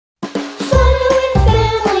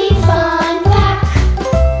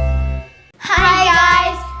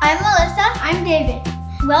I'm David.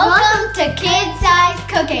 Welcome to Kid Size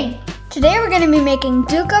Cooking. Today we're going to be making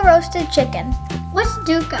Dukkah roasted chicken. What's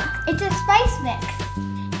Dukkah? It's a spice mix.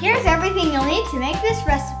 Here's everything you'll need to make this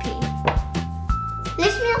recipe.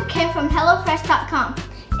 This meal came from HelloFresh.com.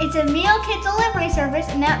 It's a meal kit delivery service,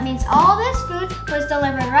 and that means all this food was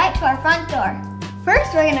delivered right to our front door.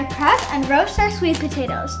 First, we're going to prep and roast our sweet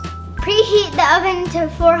potatoes. Preheat the oven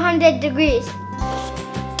to 400 degrees.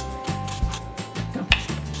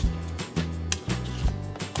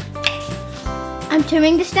 I'm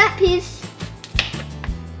trimming the snap peas.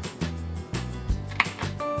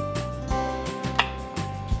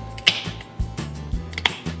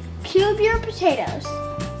 Cube your potatoes.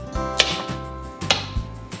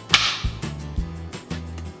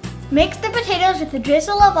 Mix the potatoes with a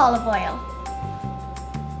drizzle of olive oil,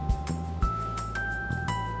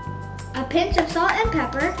 a pinch of salt and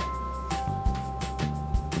pepper,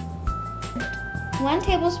 1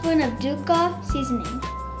 tablespoon of Dukkah seasoning.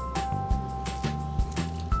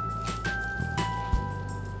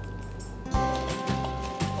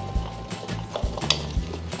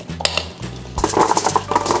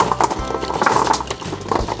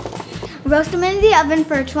 Roast them in the oven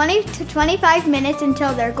for 20 to 25 minutes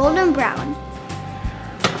until they're golden brown.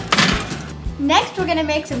 Next, we're going to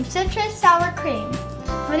make some citrus sour cream.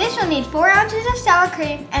 For this, you'll need 4 ounces of sour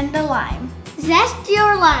cream and a lime. Zest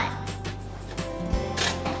your lime.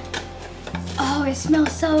 Oh, it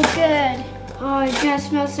smells so good. Oh, it does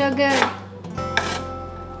smell so good.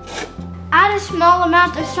 Add a small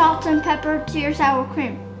amount of salt and pepper to your sour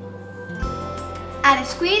cream. Add a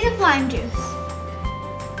squeeze of lime juice.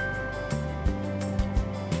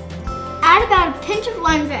 Add about a pinch of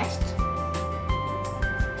lime zest.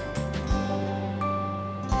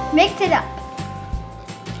 Mix it up.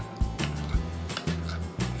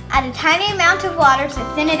 Add a tiny amount of water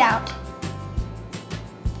to thin it out.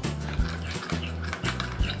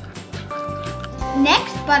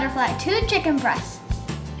 Next, butterfly 2 chicken breasts.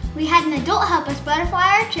 We had an adult help us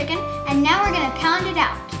butterfly our chicken, and now we're going to pound it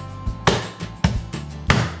out.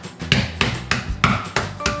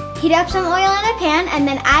 Heat up some oil in a pan and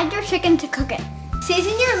then add your chicken to cook it.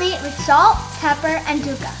 Season your meat with salt, pepper, and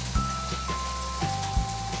Dukkah.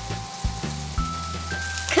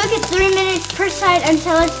 Cook it 3 minutes per side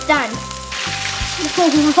until it's done.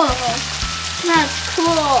 Whoa, that's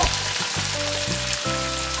cool.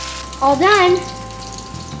 All done.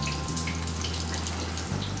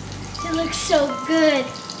 It looks so good.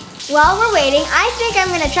 While we're waiting, I think I'm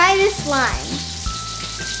gonna try this slime.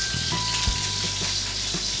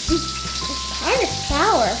 Kind of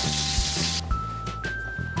sour.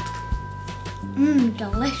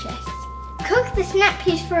 Delicious. Cook the snap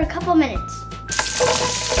peas for a couple minutes.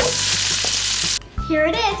 Here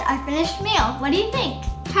it is, our finished meal. What do you think?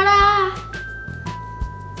 Ta-da!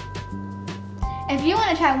 If you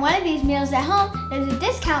want to try one of these meals at home, there's a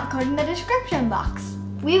discount code in the description box.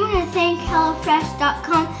 We want to thank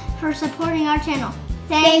HelloFresh.com for supporting our channel.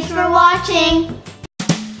 Thanks for watching.